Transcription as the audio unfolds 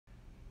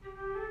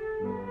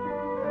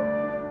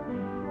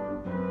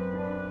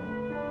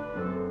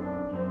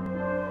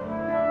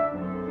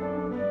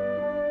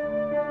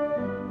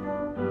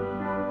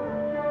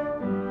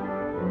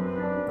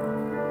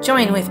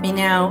Join with me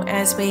now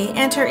as we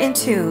enter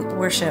into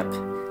worship,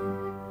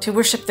 to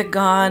worship the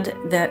God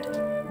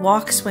that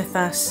walks with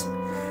us,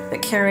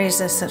 that carries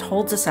us, that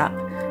holds us up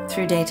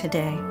through day to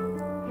day.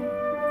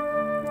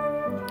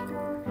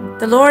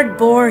 The Lord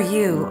bore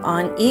you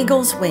on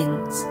eagle's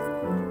wings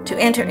to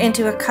enter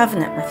into a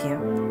covenant with you.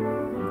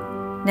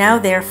 Now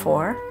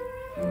therefore,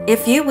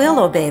 if you will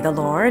obey the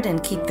Lord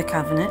and keep the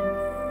covenant,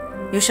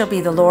 you shall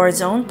be the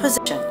Lord's own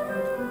possession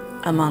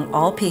among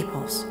all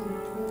peoples.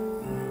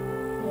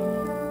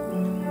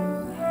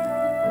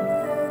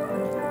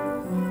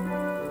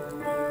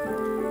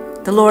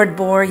 The Lord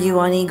bore you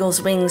on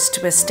eagle's wings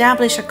to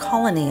establish a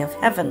colony of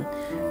heaven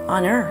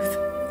on earth.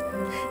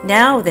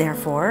 Now,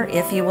 therefore,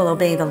 if you will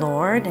obey the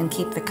Lord and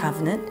keep the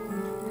covenant,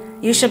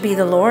 you shall be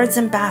the Lord's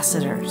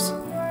ambassadors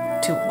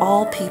to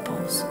all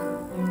peoples.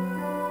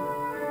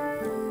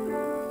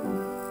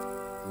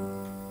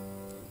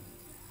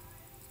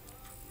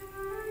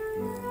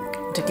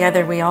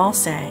 Together we all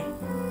say,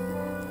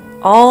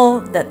 all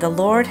that the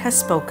Lord has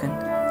spoken,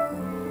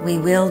 we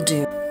will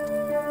do.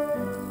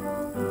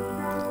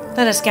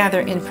 Let us gather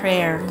in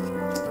prayer.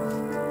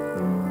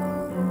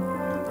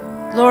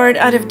 Lord,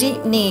 out of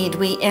deep need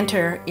we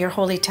enter your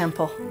holy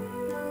temple,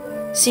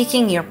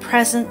 seeking your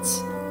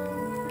presence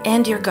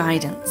and your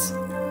guidance.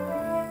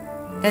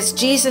 As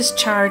Jesus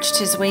charged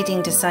his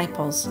waiting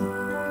disciples,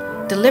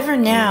 deliver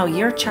now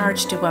your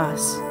charge to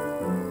us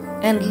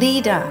and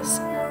lead us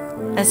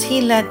as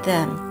he led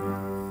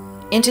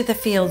them into the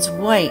fields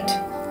white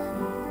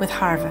with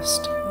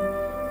harvest,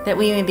 that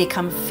we may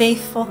become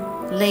faithful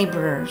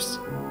laborers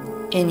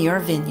in your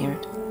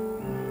vineyard.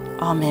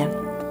 Amen.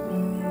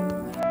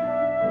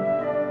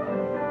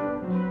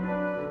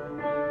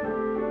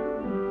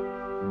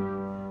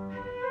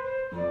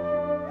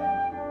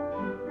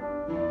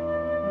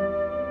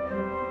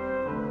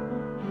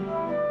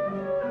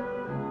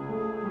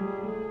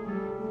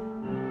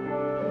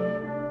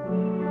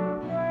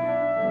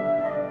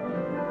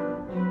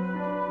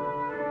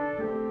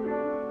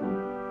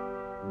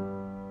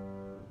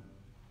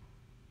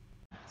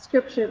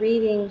 Scripture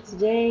reading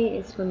today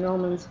is from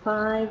Romans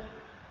 5,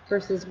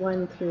 verses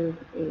 1 through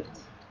 8.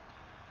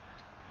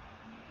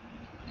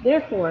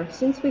 Therefore,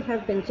 since we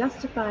have been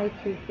justified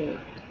through faith,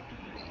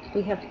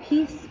 we have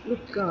peace with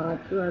God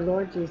through our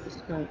Lord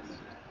Jesus Christ,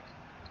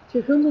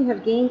 through whom we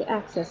have gained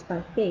access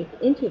by faith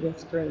into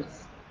this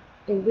grace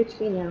in which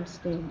we now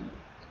stand.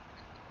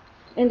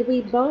 And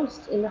we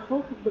boast in the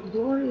hope of the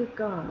glory of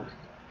God.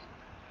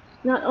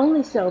 Not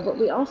only so, but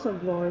we also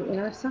glory in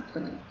our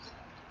sufferings,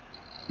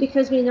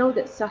 because we know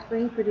that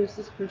suffering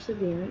produces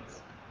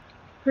perseverance,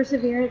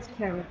 perseverance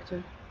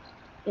character,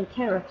 and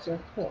character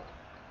hope.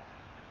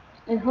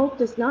 And hope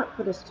does not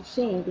put us to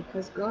shame,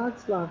 because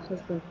God's love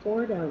has been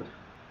poured out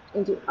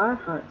into our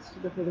hearts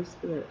through the Holy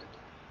Spirit,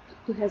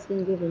 who has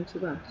been given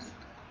to us.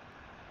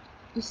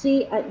 You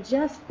see, at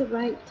just the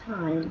right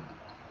time,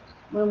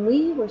 when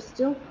we were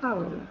still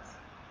powerless,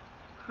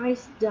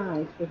 Christ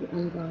died for the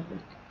ungodly.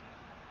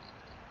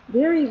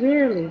 Very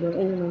rarely will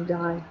anyone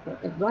die for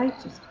a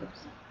righteous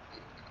person,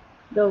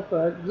 though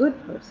for a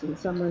good person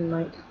someone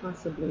might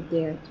possibly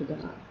dare to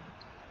die.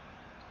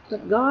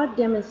 But God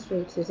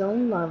demonstrates his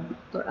own love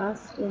for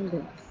us in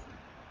this: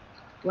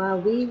 while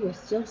we were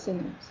still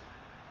sinners,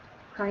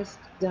 Christ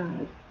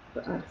died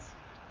for us.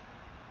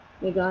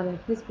 May God add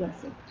his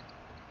blessing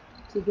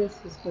to this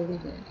his holy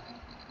word.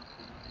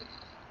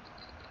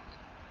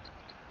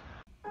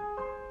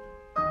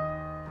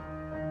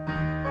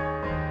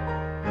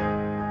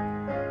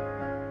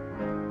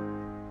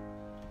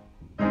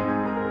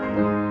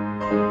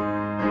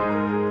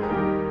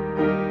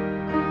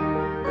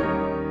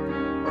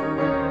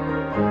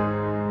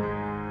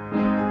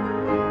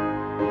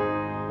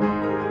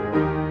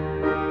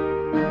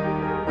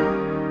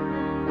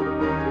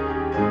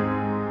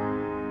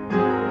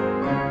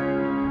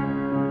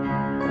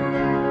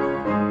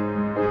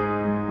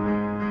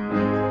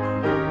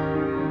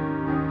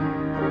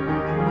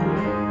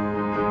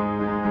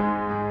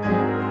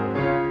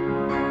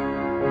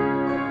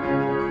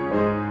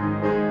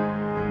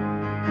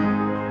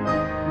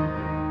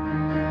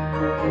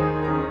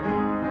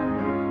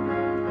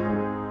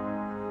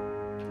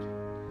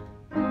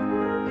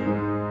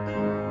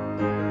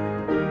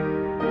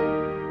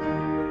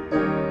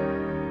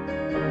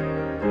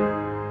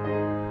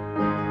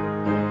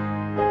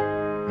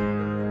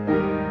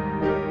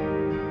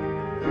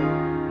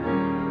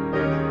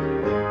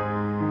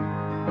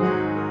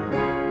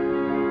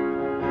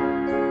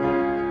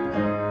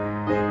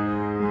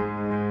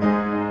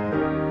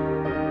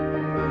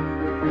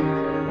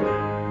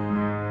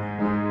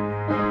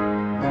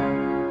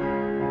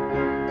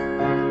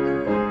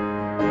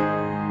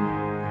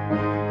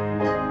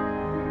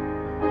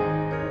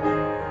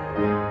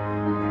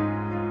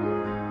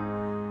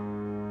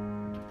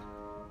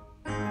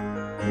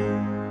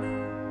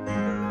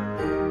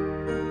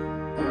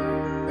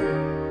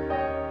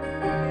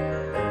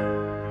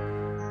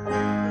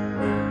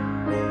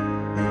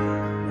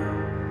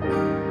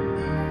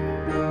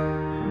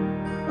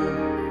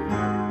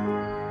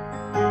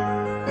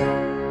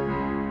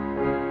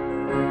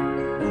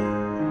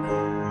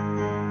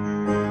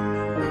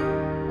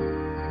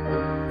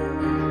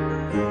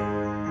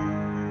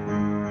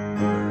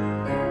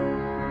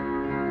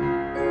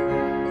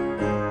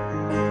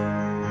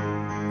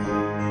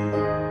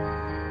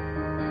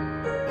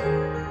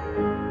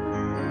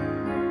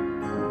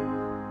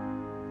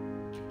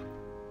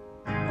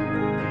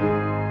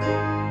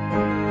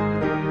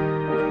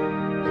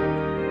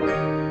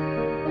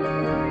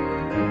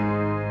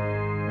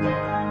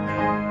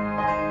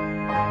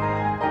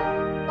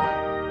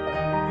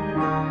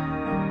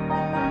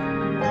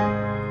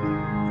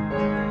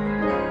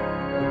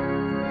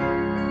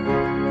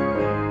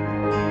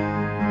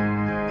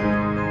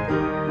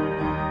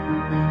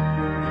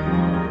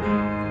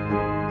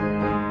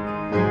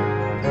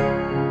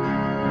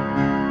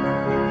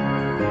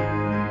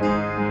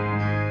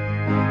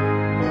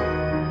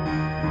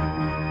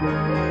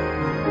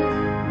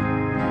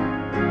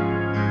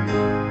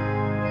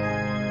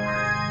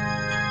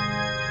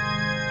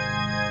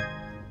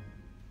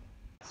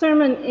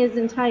 is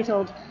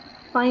entitled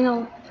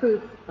Final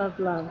Proof of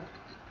Love.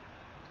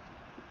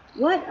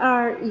 What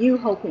are you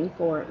hoping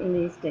for in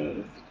these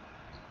days?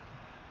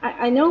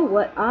 I know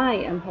what I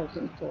am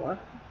hoping for.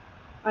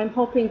 I'm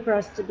hoping for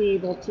us to be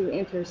able to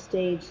enter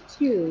stage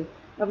 2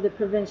 of the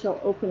provincial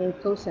opening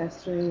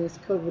process during this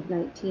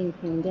COVID-19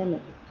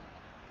 pandemic.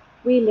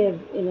 I live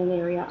in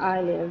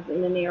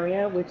an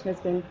area which has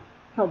been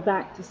held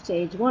back to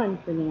stage 1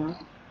 for now.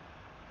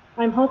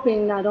 I'm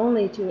hoping not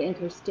only to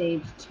enter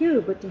stage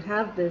 2, but to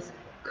have this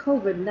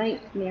COVID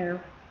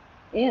nightmare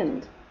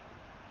end.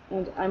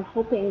 And I'm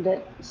hoping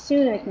that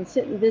soon I can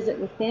sit and visit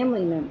with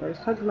family members,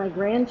 hug my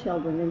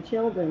grandchildren and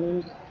children,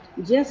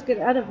 and just get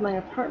out of my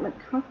apartment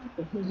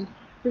comfortably and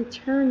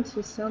return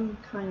to some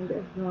kind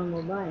of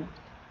normal life.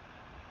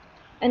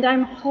 And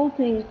I'm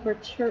hoping for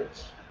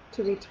church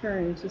to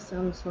return to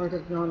some sort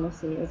of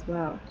normalcy as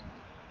well,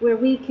 where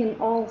we can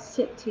all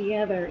sit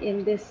together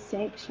in this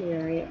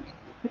sanctuary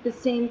at the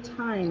same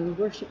time and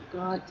worship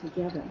God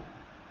together.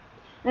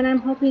 And I'm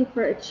hoping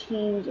for a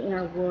change in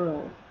our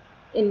world,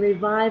 in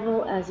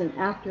revival as an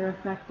after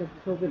effect of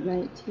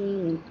COVID-19,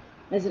 and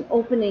as an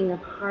opening of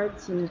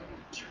hearts and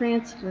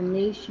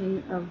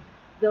transformation of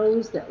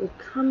those that would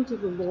come to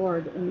the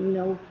Lord and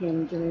know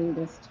Him during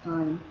this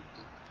time.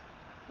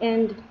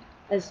 And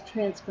as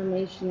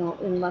transformational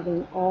in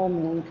loving all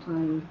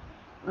mankind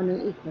on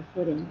an equal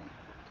footing.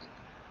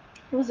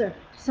 Those are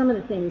some of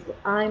the things that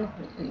I'm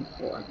hoping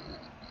for.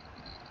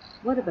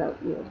 What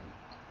about you?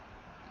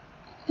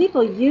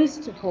 People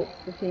used to hope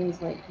for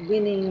things like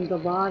winning the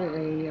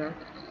lottery, or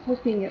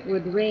hoping it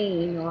would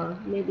rain, or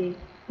maybe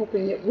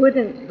hoping it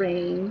wouldn't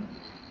rain,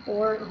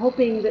 or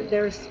hoping that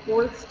their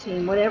sports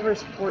team, whatever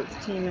sports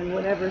team and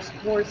whatever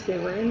sports they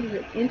were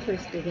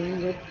interested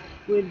in,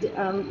 would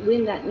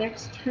win that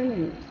next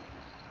tournament.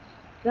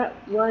 That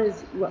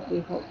was what we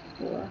hoped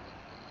for.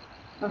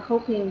 Our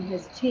hoping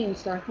has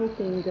changed. Our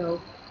hoping, though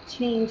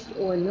changed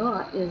or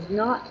not, is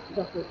not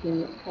the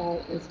hoping that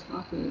Paul is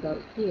talking about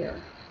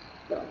here,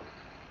 though.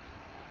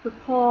 For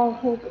Paul,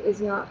 hope is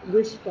not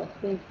wishful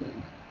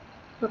thinking.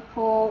 For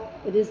Paul,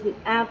 it is the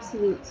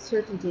absolute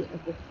certainty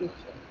of the future.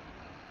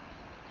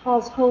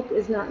 Paul's hope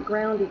is not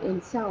grounded in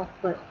self,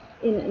 but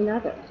in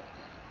another.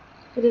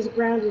 It is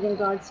grounded in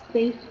God's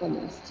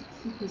faithfulness to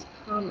keep His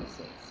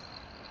promises.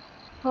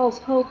 Paul's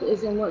hope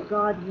is in what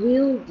God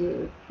will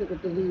do for the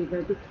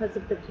believer because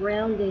of the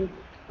grounding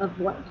of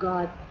what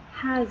God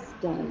has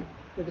done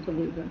for the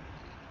believer.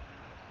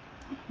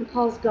 And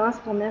Paul's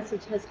gospel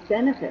message has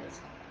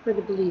benefits for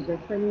the believer,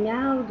 for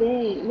now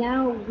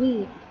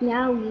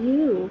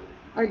you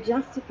are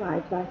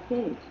justified by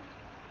faith.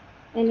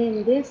 And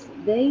in this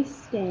they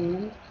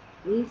stand,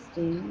 we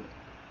stand,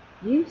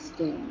 you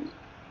stand,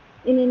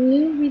 in a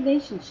new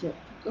relationship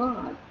to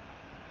God.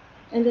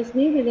 And this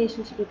new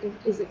relationship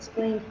is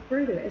explained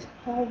further as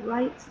Paul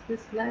writes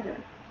this letter.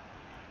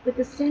 But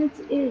the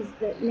sense is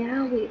that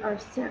now we are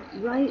set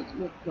right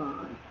with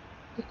God,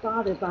 the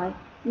Father, by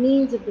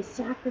means of the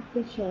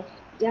sacrificial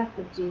death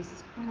of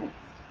Jesus Christ.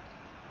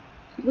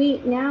 We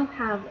now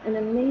have an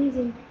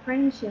amazing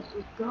friendship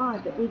with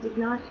God that we did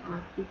not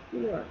have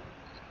before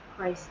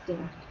Christ's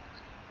death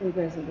and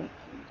resurrection.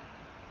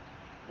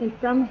 And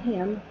from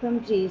Him,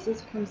 from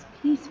Jesus, comes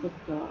peace with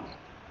God,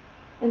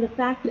 and the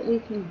fact that we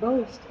can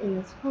boast in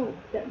this hope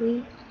that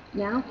we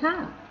now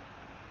have.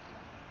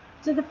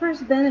 So the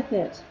first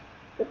benefit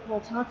that Paul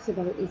talks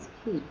about is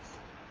peace.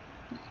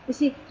 You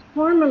see,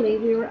 formerly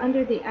we were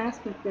under the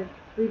aspect of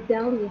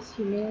rebellious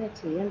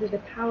humanity, under the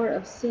power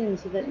of sin,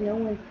 so that no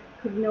one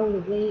could know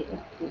the way of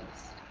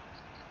peace.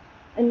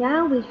 And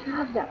now we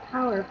have that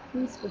power of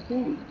peace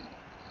within.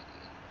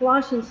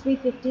 Colossians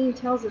 3:15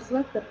 tells us,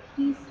 "Let the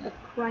peace of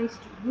Christ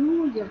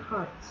rule your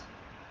hearts,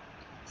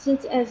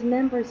 since as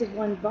members of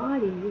one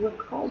body you were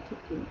called to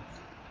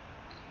peace."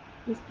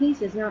 This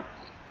peace is not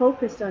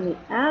focused on the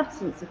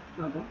absence of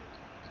trouble.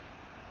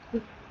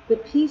 The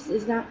peace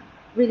is not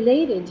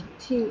related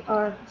to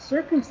our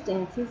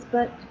circumstances,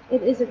 but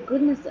it is a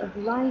goodness of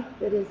life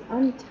that is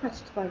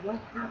untouched by what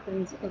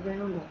happens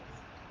around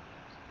us.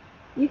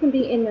 You can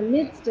be in the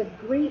midst of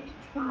great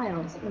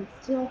trials and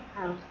still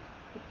have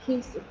the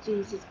peace of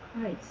Jesus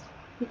Christ.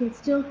 You can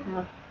still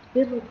have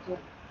biblical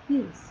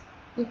peace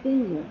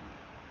within you.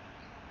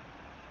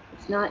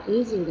 It's not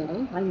easy,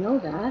 though. I know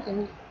that,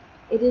 and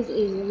it is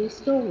easily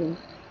stolen.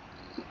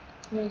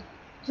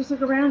 Just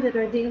look around at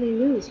our daily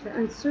news for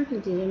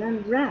uncertainty and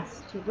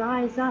unrest to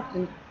rise up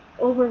and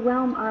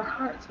overwhelm our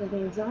hearts with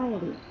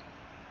anxiety.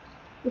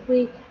 If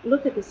we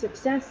look at the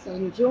success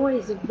and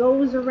joys of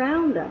those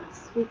around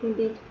us, we can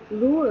be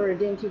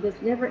lured into this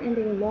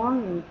never-ending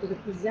longing for the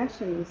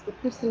possessions, the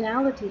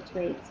personality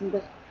traits, and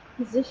the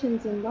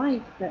positions in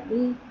life that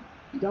we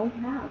don't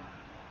have.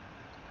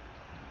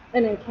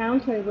 An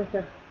encounter with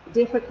a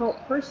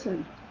difficult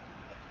person,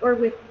 or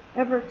with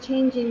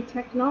ever-changing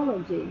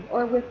technology,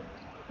 or with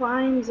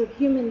crimes of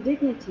human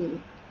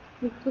dignity,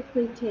 we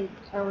quickly take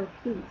our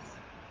peace.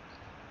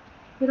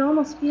 It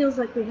almost feels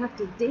like we have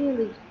to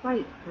daily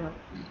fight for our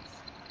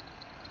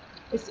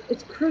peace.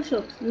 It's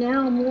crucial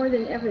now more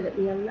than ever that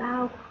we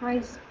allow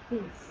Christ's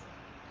peace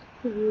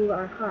to rule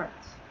our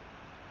hearts.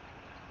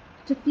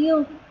 To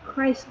feel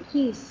Christ's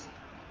peace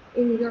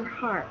in your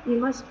heart, you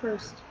must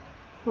first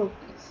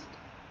focus.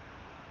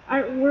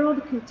 Our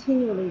world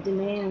continually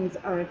demands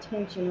our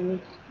attention,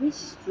 and we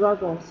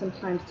struggle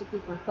sometimes to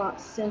keep our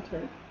thoughts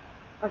centered,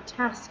 our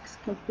tasks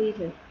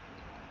completed.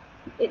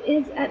 It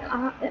is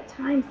at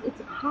times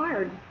it's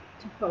hard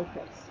to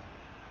focus.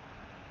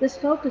 This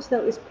focus,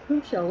 though, is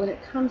crucial when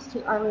it comes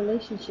to our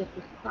relationship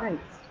with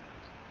Christ.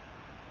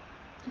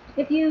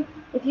 If you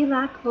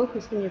lack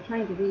focus when you're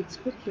trying to read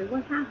Scripture,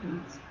 what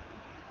happens?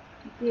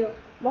 You feel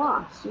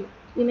lost.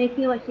 You may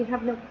feel like you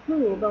have no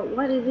clue about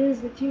what it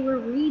is that you were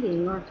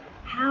reading, or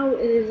how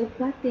it is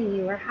affecting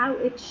you, or how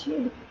it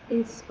should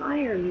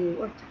inspire you,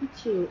 or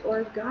touch you,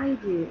 or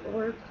guide you,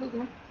 or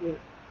correct you.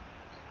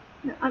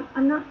 Now,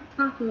 I'm not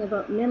talking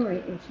about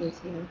memory issues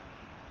here.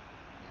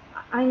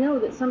 I know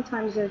that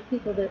sometimes there's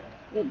people that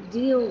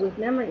deal with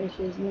memory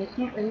issues and they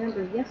can't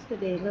remember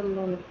yesterday, let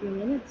alone a few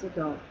minutes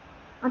ago.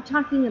 I'm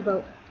talking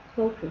about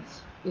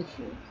focus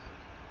issues.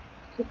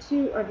 The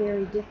two are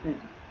very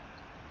different.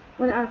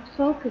 When our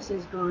focus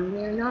is gone,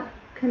 we are not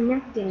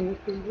connecting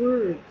with the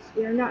words.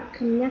 We are not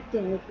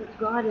connecting with what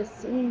God is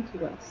saying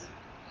to us,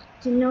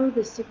 to know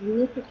the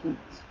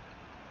significance.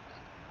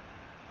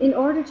 In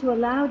order to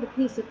allow the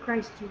peace of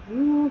Christ to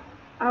rule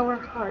our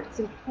hearts,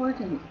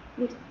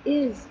 it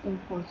is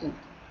important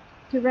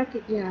to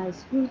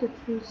recognize who the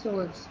true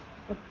source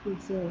of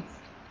peace is.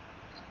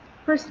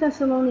 1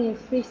 Thessalonians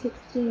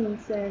 3:16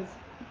 says,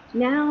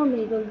 "Now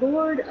may the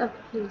Lord of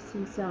peace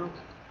himself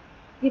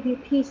give you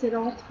peace at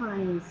all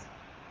times,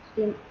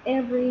 in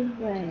every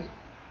way."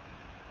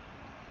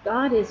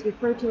 God is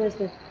referred to as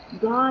the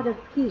God of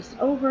peace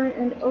over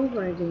and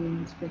over again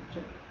in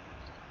Scripture.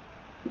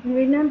 And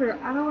remember,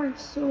 our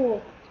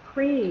soul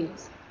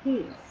craves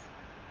peace.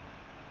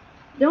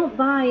 Don't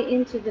buy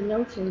into the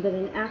notion that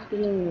an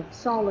afternoon of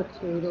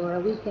solitude or a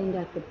weekend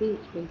at the beach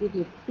will give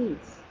you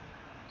peace.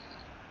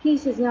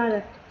 Peace is not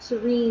a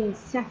serene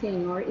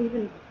setting or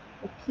even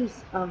a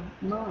peace of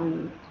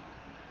mind.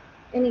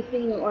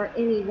 Anything or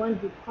anyone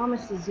who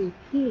promises you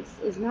peace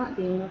is not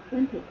being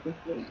authentic with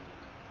you.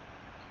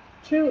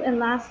 True and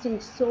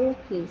lasting soul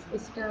peace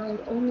is found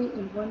only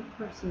in one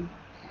person,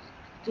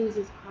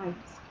 Jesus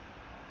Christ,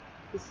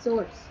 the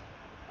source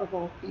of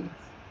all peace.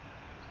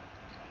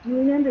 And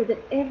remember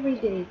that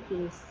everyday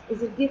peace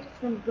is a gift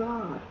from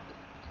God,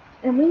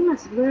 and we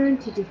must learn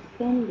to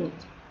defend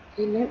it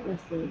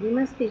relentlessly. We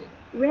must be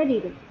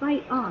ready to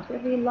fight off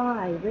every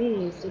lie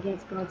raised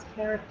against God's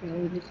character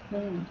and his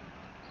plan.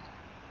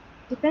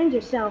 Defend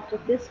yourself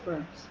with this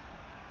verse.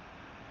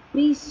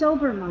 Be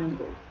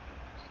sober-minded.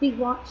 Be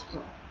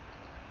watchful.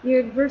 Your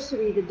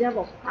adversary, the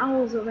devil,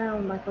 prowls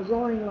around like a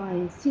roaring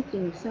lion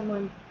seeking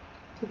someone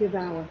to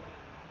devour.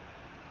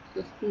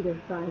 1 Peter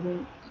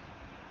 5:8.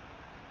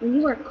 When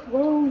you are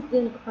clothed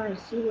in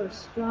Christ, you are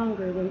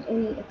stronger than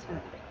any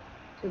attack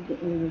of the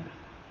enemy.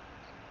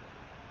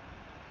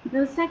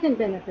 Now, the second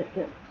benefit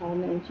that Paul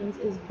mentions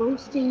is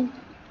boasting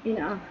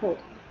in our hope.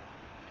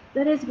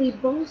 That is, we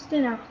boast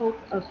in our hope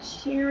of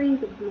sharing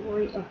the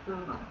glory of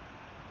God.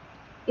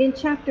 In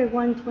chapter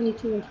 1,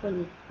 22 and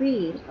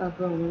 23 of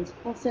Romans,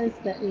 Paul says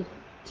that we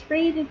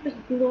traded the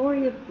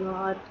glory of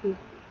God who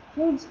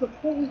holds the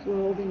whole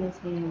world in his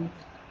hands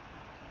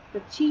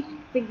for cheap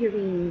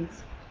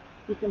figurines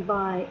you can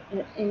buy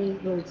at any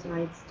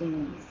roadside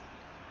stands.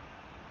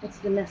 That's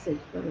the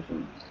Message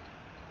version.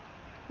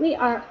 We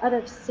are out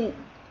of sync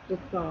with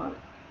God,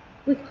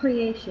 with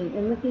creation,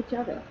 and with each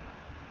other.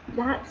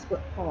 That's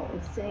what Paul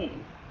is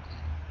saying.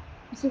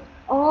 You see,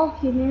 all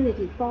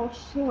humanity falls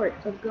short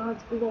of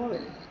God's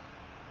glory.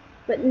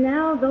 But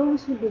now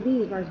those who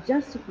believe are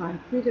justified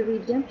through the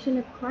redemption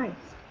of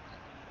Christ,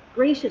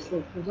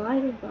 graciously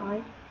provided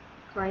by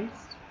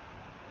Christ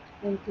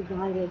and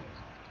provided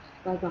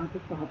by God the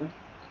Father.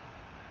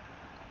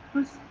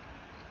 Plus,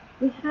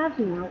 we have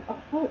now a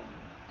hope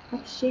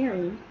of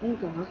sharing in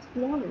God's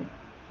glory.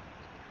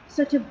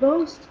 So to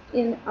boast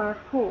in our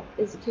hope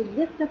is to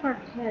lift up our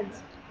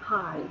heads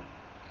high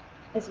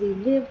as we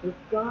live with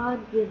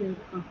God-given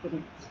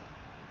confidence.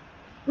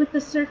 With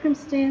the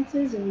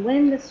circumstances, and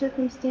when the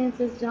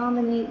circumstances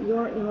dominate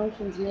your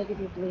emotions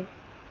negatively,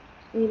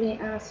 we may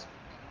ask,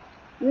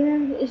 where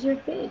is your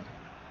faith?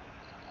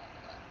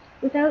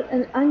 Without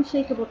an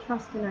unshakable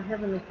trust in our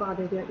Heavenly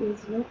Father, there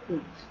is no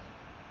peace,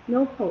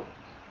 no hope,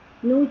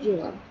 no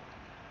joy,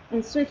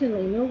 and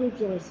certainly no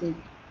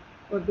rejoicing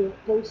or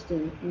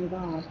boasting in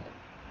God.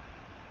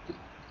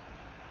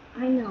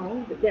 I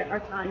know that there are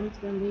times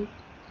when we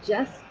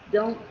just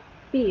don't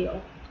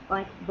feel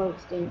like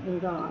boasting in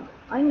God.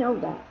 I know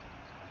that.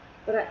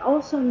 But I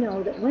also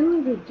know that when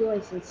we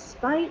rejoice in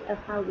spite of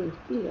how we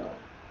feel,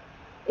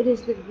 it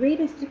is the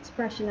greatest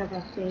expression of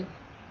our faith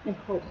and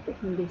hope that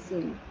can be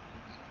seen.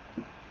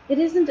 It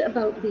isn't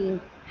about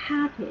being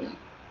happy.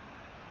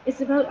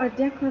 It's about our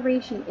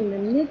declaration in the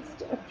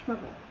midst of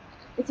trouble.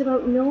 It's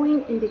about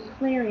knowing and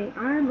declaring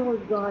our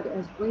Lord God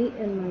as great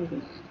and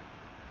mighty.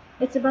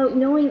 It's about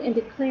knowing and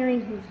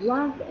declaring his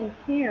love and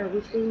care,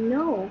 which we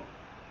know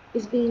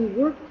is being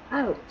worked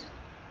out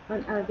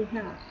on our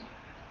behalf.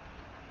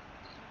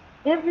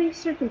 Every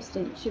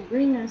circumstance should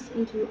bring us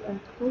into a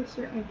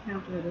closer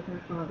encounter with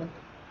our Father,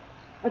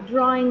 a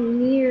drawing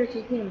near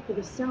to Him for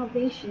the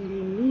salvation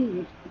we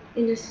need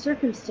in the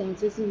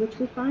circumstances in which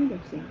we find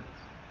ourselves.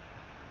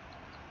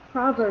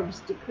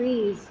 Proverbs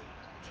decrees,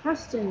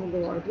 trust in the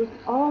Lord with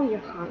all your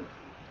heart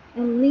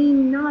and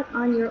lean not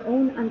on your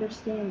own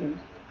understanding.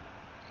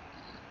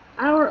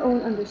 Our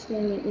own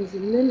understanding is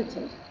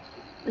limited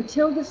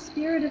until the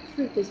Spirit of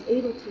truth is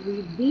able to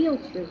reveal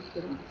truth to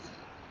us,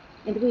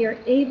 and we are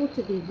able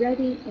to be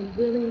ready and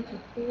willing to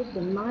hold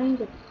the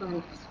mind of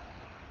Christ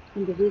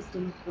and the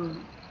wisdom of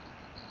God.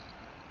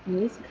 When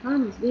this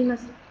comes, we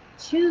must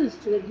choose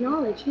to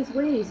acknowledge His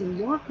ways and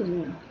walk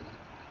in them,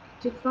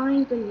 to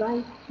find the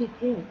life He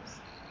gives.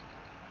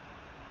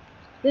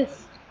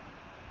 This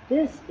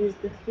is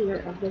the fear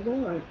of the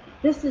Lord.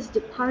 This is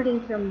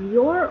departing from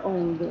your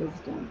own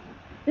wisdom.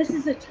 This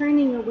is a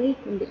turning away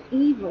from the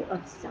evil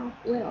of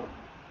self-will.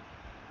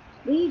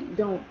 We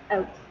don't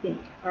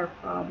outthink our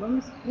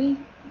problems. We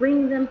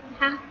bring them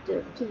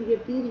captive to the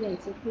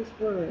obedience of His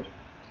word.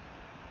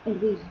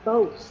 And we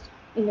boast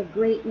in the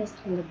greatness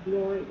and the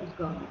glory of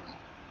God.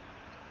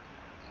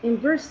 In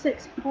verse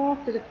 6, Paul,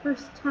 for the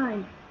first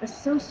time,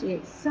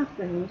 associates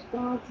suffering with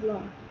God's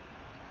love.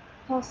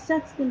 Paul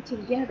sets them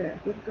together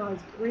with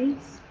God's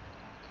grace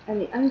and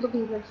the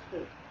unbeliever's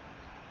faith.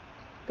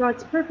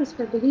 God's purpose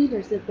for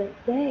believers is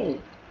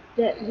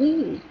that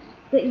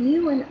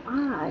you and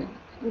I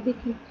will be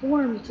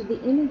conformed to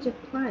the image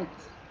of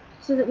Christ,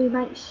 so that we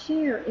might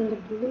share in the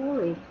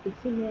glory that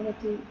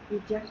humanity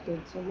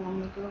rejected so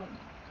long ago,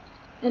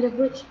 and of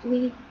which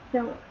we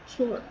fell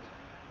short,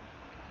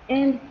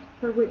 and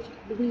for which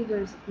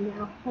believers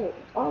now hope.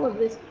 All of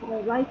this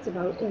Paul writes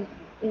about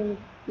in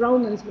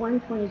Romans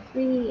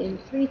 1:23, in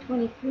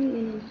 3:23,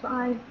 and in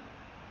 5,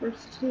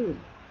 verse 2.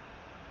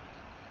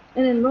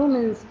 And in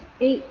Romans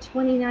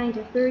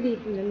 8:29-30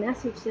 from the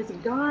Message says,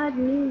 God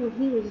knew what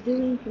He was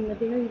doing from the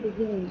very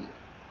beginning.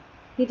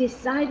 He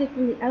decided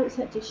from the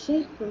outset to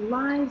shape the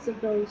lives of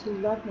those who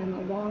love Him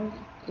along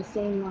the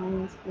same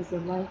lines as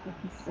the life of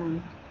His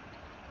Son.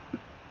 The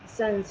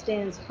Son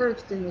stands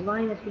first in the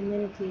line of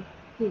humanity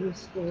He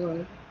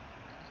restored.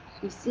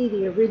 We see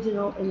the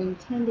original and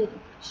intended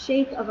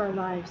shape of our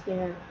lives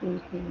there in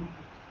Him.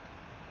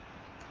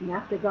 And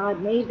after God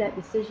made that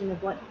decision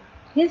of what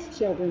His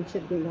children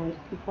should be like,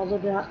 He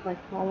followed it up by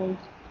calling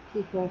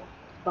people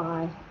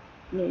by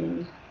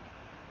name.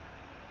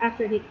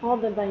 After He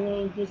called them by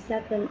name, He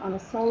set them on a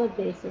solid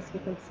basis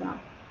with Himself.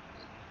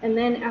 And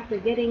then after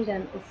getting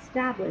them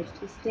established,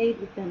 He stayed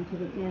with them to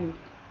the end,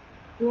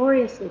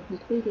 gloriously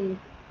completing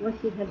what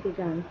He had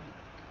begun.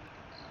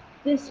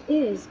 This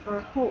is our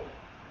hope.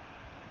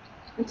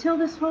 Until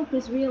this hope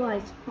is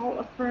realized, Paul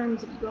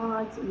affirms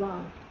God's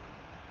love.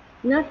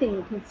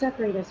 Nothing can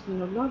separate us from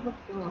the love of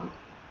God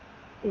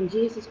in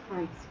Jesus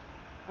Christ,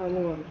 our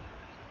Lord.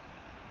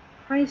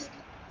 Christ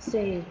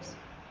saves.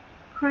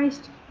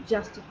 Christ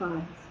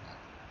justifies.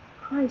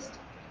 Christ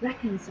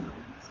reconciles.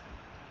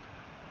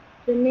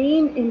 The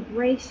name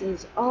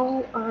embraces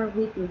all our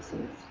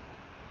weaknesses.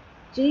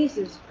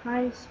 Jesus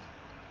Christ,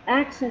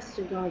 access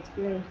to God's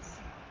grace,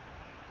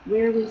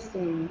 where we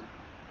stand.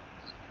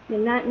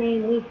 In that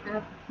name we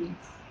have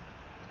peace.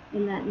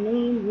 In that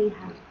name we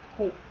have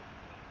hope.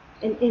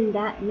 And in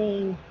that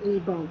name we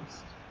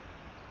boast.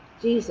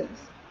 Jesus,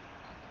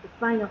 the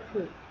final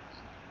proof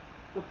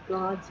of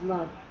God's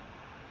love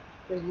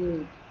for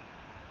you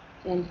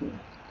and me.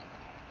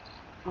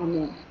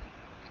 Amen.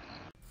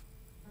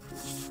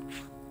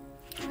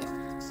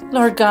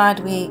 Lord God,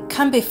 we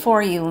come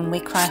before You and we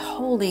cry,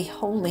 holy,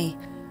 holy,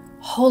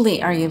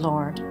 holy are You,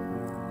 Lord.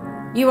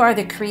 You are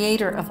the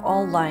creator of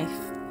all life,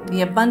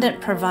 the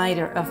abundant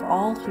provider of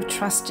all who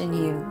trust in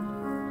You.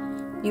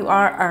 You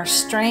are our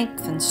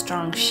strength and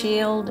strong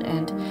shield,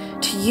 and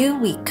to You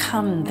we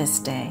come this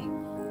day.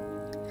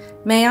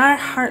 May our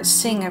hearts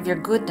sing of Your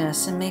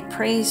goodness, and may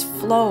praise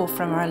flow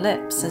from our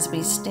lips as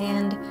we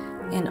stand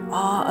in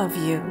awe of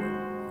You.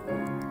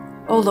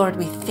 O Lord,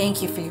 we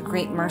thank You for Your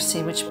great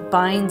mercy, which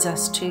binds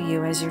us to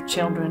You as Your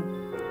children,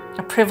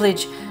 a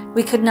privilege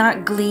we could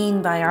not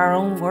glean by our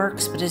own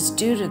works, but is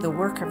due to the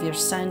work of Your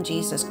Son,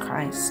 Jesus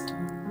Christ.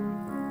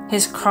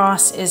 His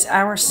cross is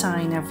our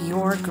sign of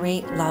Your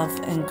great love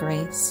and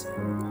grace.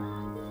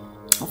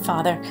 Oh,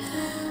 Father,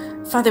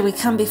 we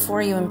come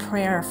before You in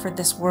prayer for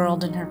this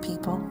world and her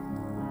people.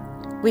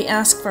 We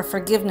ask for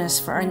forgiveness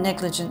for our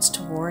negligence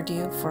toward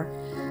You, for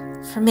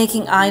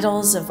making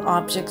idols of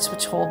objects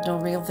which hold no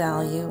real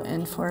value,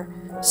 and for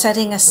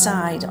setting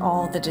aside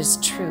all that is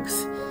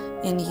truth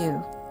in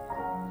You.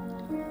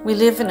 We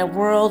live in a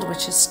world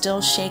which is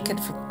still shaken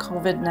from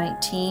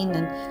COVID-19,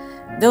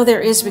 and though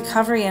there is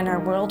recovery in our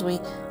world, we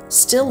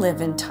still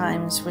live in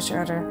times which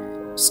are at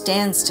a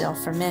standstill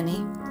for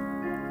many.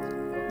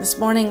 This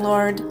morning,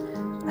 Lord,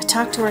 I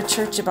talked to our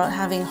church about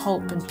having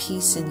hope and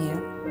peace in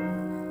You.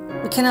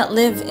 We cannot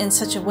live in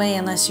such a way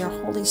unless Your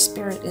Holy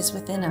Spirit is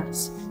within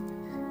us.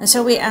 And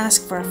so we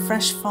ask for a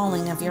fresh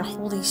falling of Your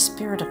Holy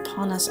Spirit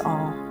upon us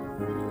all.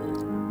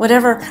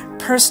 Whatever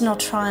personal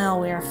trial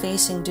we are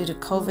facing due to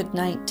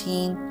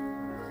COVID-19,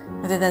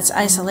 whether that's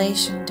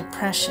isolation,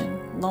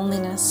 depression,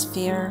 loneliness,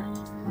 fear,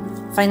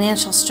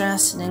 financial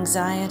stress, and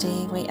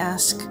anxiety. We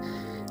ask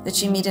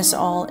that you meet us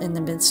all in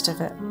the midst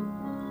of it.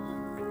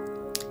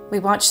 We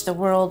watch the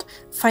world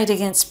fight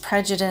against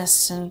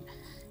prejudice and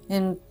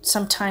in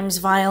sometimes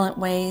violent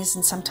ways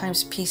and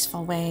sometimes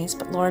peaceful ways.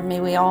 But Lord, may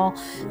we all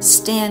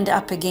stand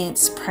up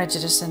against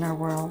prejudice in our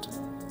world.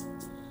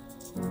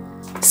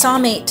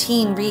 Psalm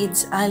 18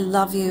 reads, I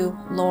love you,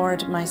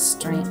 Lord, my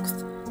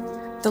strength.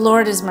 The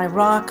Lord is my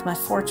rock, my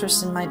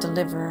fortress, and my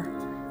deliverer.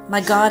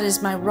 My God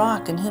is my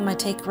rock in whom I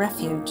take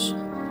refuge,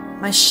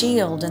 my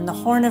shield and the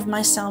horn of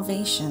my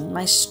salvation,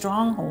 my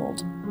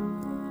stronghold.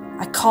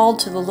 I called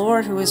to the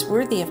Lord who is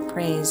worthy of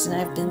praise, and I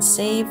have been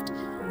saved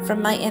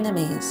from my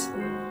enemies.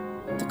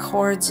 The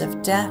cords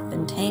of death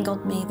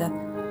entangled me,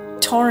 the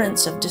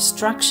torrents of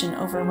destruction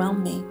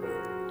overwhelmed me.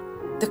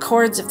 The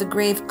cords of the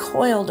grave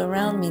coiled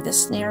around me, the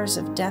snares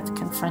of death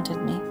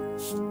confronted me.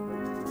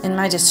 In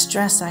my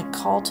distress I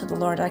called to the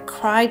Lord, I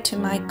cried to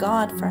my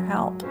God for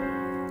help.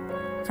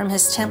 From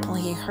his temple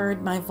he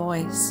heard my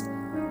voice.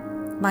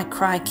 My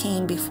cry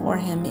came before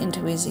him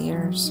into his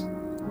ears.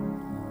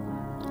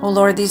 Oh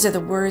Lord, these are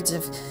the words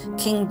of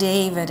King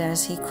David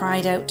as he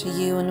cried out to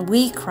you, and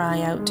we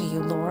cry out to you,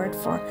 Lord,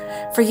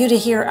 for you to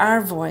hear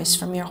our voice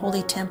from your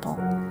holy temple,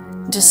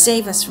 and to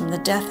save us from the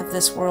death of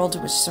this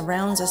world which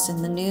surrounds us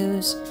in the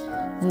news,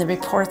 in the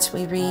reports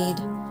we read,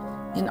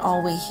 in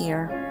all we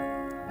hear.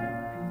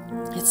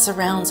 It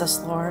surrounds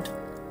us, Lord,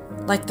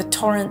 like the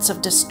torrents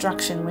of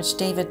destruction which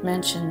David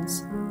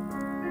mentions.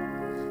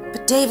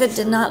 But David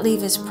did not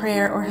leave his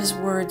prayer or his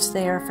words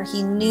there, for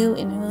he knew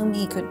in whom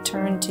he could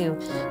turn to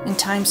in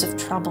times of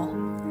trouble.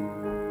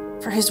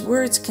 For his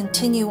words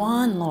continue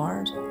on,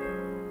 Lord.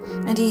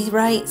 And he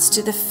writes,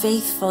 to the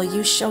faithful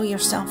you show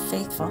yourself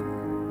faithful.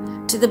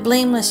 To the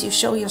blameless you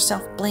show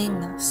yourself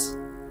blameless.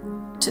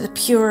 To the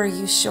pure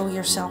you show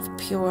yourself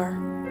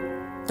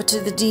pure. But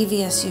to the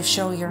devious you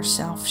show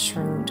yourself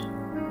shrewd.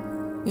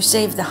 You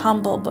save the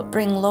humble, but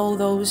bring low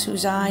those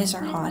whose eyes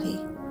are haughty.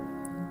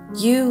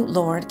 You,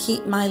 Lord,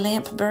 keep my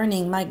lamp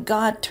burning. My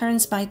God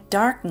turns my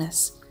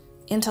darkness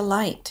into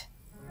light.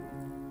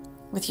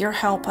 With your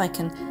help, I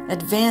can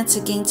advance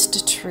against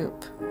a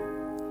troop.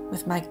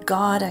 With my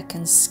God, I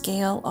can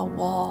scale a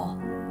wall.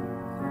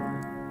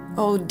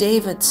 Oh,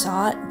 David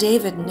saw it.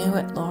 David knew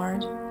it,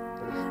 Lord.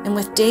 And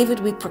with David,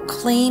 we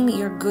proclaim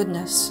your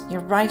goodness,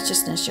 your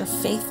righteousness, your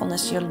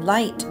faithfulness, your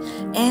light,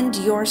 and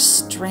your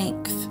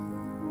strength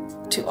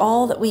to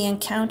all that we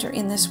encounter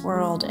in this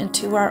world and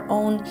to our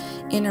own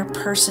inner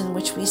person,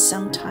 which we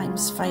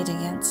sometimes fight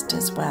against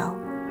as well.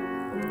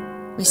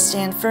 We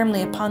stand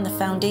firmly upon the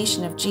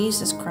foundation of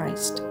Jesus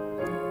Christ,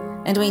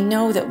 and we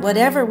know that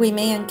whatever we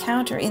may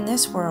encounter in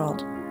this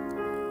world,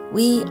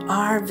 we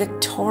are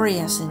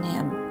victorious in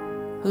him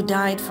who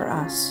died for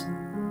us,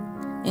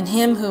 in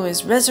him who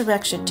is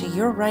resurrection to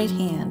your right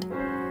hand,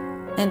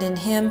 and in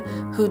him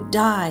who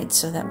died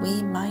so that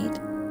we might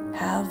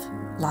have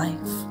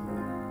life.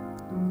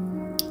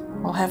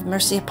 Oh, have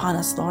mercy upon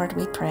us, Lord,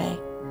 we pray.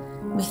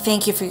 We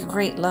thank you for your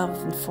great love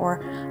and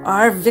for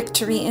our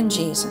victory in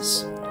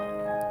Jesus.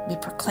 We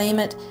proclaim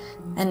it,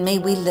 and may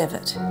we live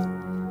it.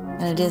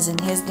 And it is in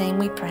his name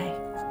we pray.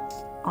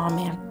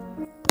 Amen.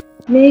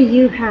 May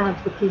you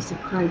have the peace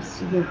of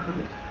Christ in your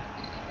heart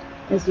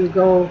as you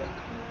go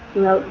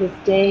throughout this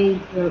day,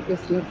 throughout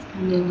this next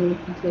coming week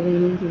until we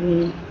meet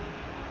again.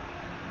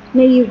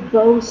 May you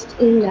boast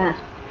in that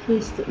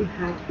peace that you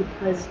have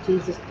because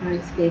Jesus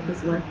Christ gave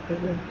his life for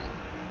you.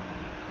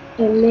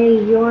 And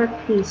may your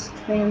peace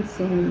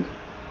transcend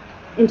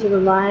into the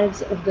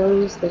lives of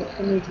those that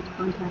come into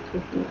contact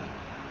with you,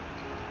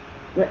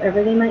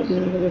 wherever they might be,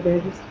 whether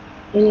they're just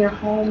in your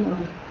home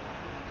or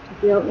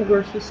if you're out in the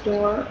grocery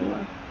store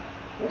or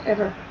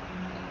wherever.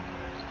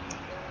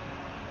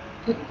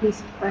 Put the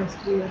peace of Christ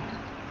here.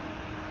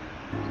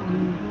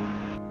 Amen.